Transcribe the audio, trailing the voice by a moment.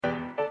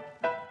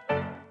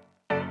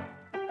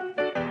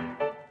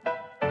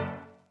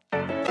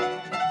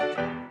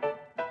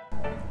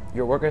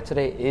Your workout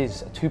today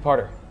is a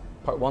two-parter.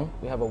 Part 1,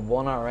 we have a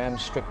 1RM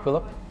strict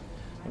pull-up.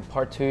 In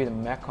part 2, the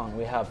Metcon,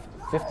 we have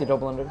 50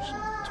 double unders,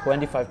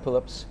 25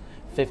 pull-ups,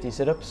 50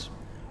 sit-ups,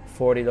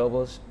 40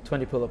 doubles,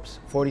 20 pull-ups,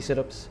 40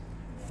 sit-ups,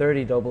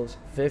 30 doubles,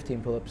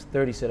 15 pull-ups,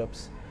 30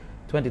 sit-ups,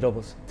 20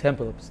 doubles, 10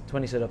 pull-ups,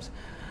 20 sit-ups,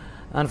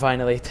 and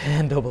finally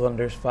 10 double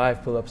unders,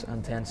 5 pull-ups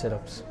and 10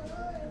 sit-ups.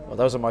 Well,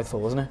 that was a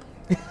mouthful, wasn't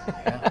it?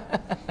 Yeah.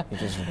 You're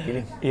just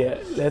repeating. Yeah,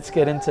 let's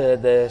get into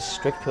the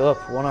strict pull-up,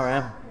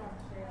 1RM.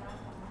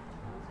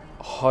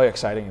 How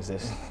exciting is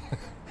this?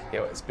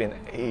 Yeah, it's been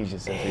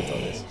ages since we've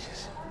done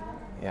this.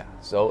 Yeah,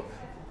 so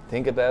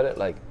think about it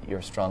like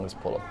your strongest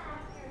pull-up.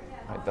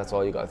 Right? That's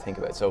all you got to think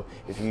about. So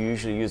if you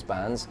usually use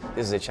bands,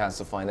 this is a chance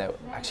to find out,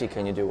 actually,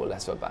 can you do it with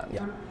less of a band?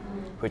 Yeah.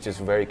 Which is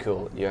very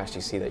cool. You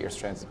actually see that your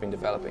strength has been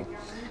developing.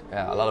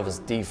 A lot of us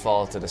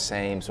default to the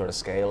same sort of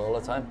scale all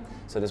the time.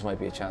 So this might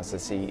be a chance to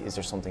see, is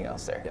there something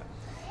else there? Yeah.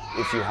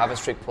 If you have a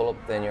strict pull-up,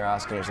 then you're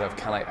asking yourself,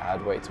 can I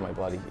add weight to my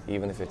body?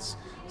 Even if it's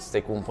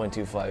stick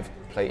 1.25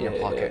 plate in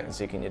your pocket and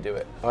see can you do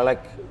it. I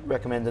like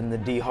recommending the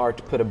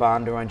D-Heart, put a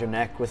band around your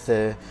neck with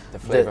the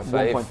Flavor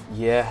Flav.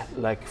 Yeah,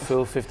 like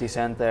full 50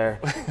 Cent there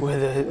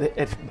with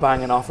it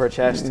banging off her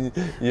chest. Yeah.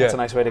 That's a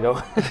nice way to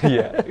go.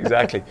 Yeah,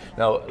 exactly.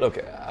 Now,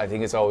 look, I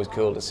think it's always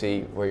cool to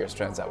see where your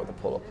strength's at with the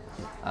pull-up.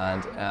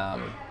 And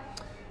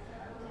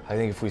I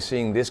think if we're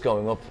seeing this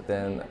going up,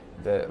 then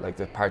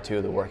the part 2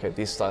 of the workout,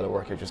 this style of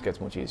workout just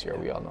gets much easier.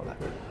 We all know that.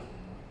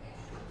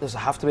 Does it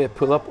have to be a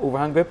pull-up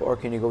overhand grip, or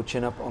can you go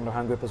chin-up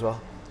underhand grip as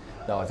well?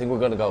 No, I think we're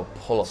going to go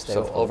pull-up. Stay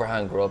So with pull-up.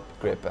 overhand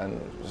grip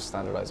and just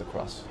standardize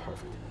across.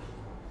 Perfect.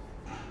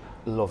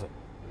 Love it.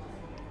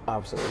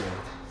 Absolutely love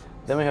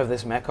it. Then we have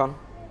this Metcon,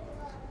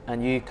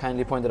 and you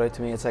kindly pointed out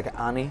to me it's like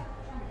Annie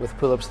with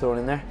pull-ups thrown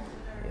in there.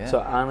 Yeah.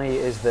 So Annie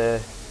is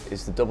the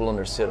It's the double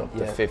under sit-up,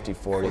 the Yeah. 50,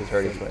 40,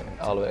 30, 20,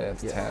 all the way down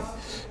to Yeah. 10.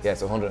 Yeah,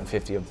 it's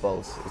 150 of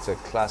both. It's a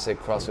classic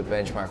CrossFit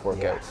benchmark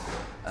workout.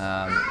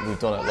 We've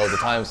done it loads of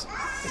times.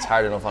 It's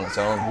hard enough on its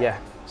own. Yeah.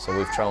 So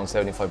we've thrown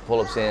 75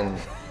 pull-ups in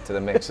to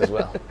the mix as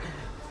well.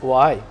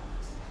 Why?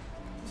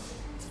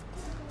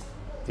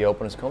 The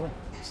open is coming.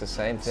 It's the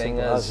same thing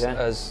Simple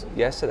as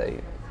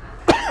yesterday.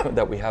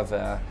 That we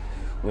have,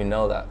 we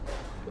know that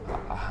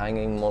a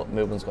hanging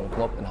movement's going to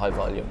come up in high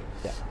volume.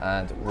 Yeah.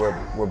 And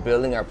we're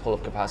building our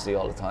pull-up capacity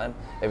all the time.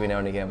 Every now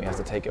and again we have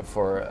to take it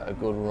for a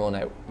good run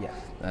out. Yeah.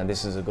 And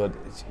this is a good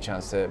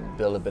chance to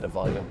build a bit of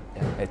volume.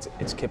 Yeah.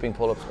 It's kipping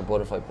pull-ups or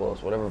butterfly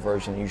pull-ups, whatever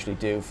version you usually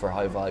do for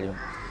high volume.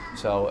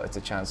 So it's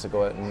a chance to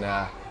go out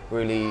and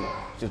really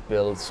just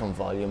build some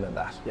volume in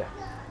that. Yeah.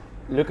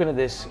 Looking at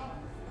this,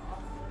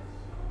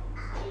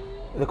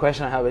 the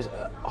question I have is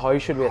how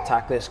should we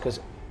attack this? Because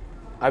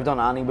I've done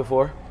Annie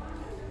before,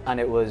 and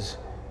it was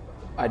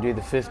I do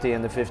the 50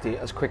 and the 50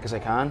 as quick as I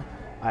can.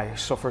 I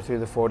suffer through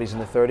the 40s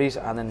and the 30s,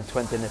 and then the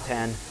 20 and the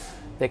 10,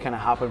 they kind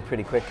of happen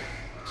pretty quick.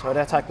 So I'd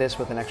attack this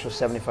with an extra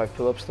 75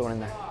 pull-ups thrown in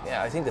there.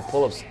 Yeah, I think the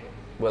pull-ups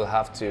will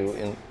have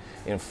to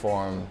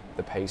inform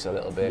the pace a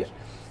little bit. Yeah.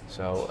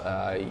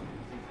 So,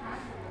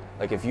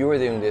 like if you were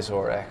doing this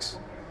RX,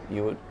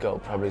 you would go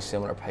probably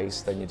similar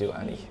pace than you do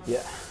any.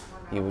 Yeah.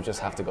 You would just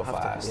have to go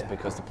fast yeah.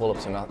 because the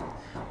pull-ups are not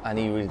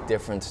any really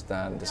different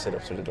than the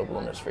sit-ups or the double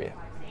unders for you.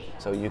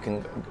 So you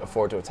can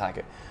afford to attack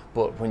it.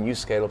 But when you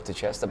scale up to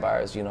chest to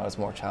bars, you know it's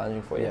more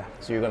challenging for you. Yeah.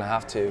 So you're going to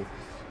have to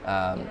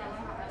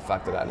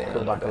factor that in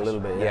Pull back a little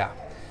bit, yeah.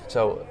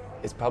 So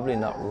it's probably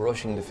not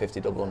rushing the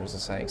 50 double unders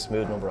and saying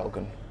smooth and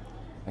unbroken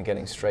and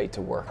getting straight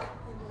to work.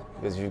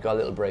 Because if you've got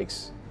little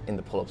breaks in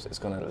the pull-ups, it's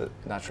going to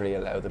naturally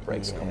allow the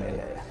breaks to come in.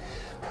 Yeah.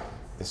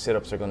 The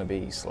sit-ups are going to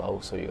be slow,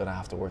 so you're going to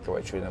have to work your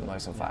way through them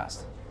nice and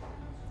fast.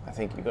 I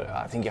think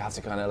you have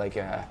to kind of like,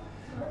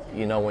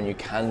 when you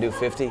can do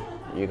 50,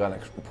 you're going to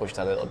push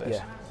that a little bit.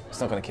 Yeah.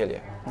 It's not going to kill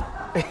you,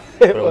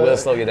 but it will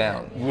slow you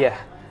down. Yeah.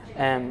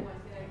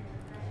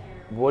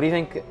 What do you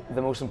think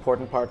the most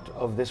important part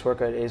of this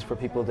workout is for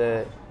people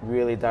to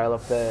really dial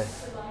up the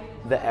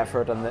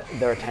effort and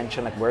their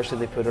attention? Like, where should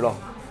they put it all?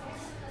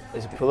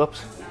 Is it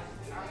pull-ups?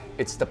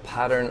 It's the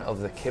pattern of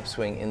the kip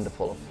swing in the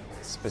pull-up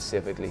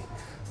specifically.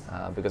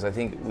 Because I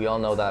think we all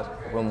know that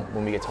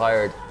when we get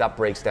tired, that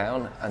breaks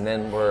down, and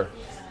then we're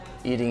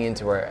eating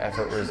into our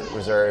effort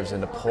reserves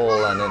in the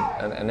pull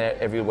and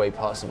every way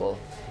possible,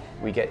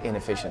 we get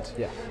inefficient.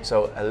 Yeah.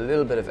 So a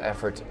little bit of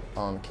effort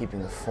on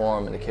keeping the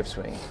form in the kip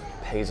swing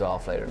pays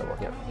off later in the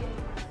workout.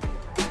 Yeah.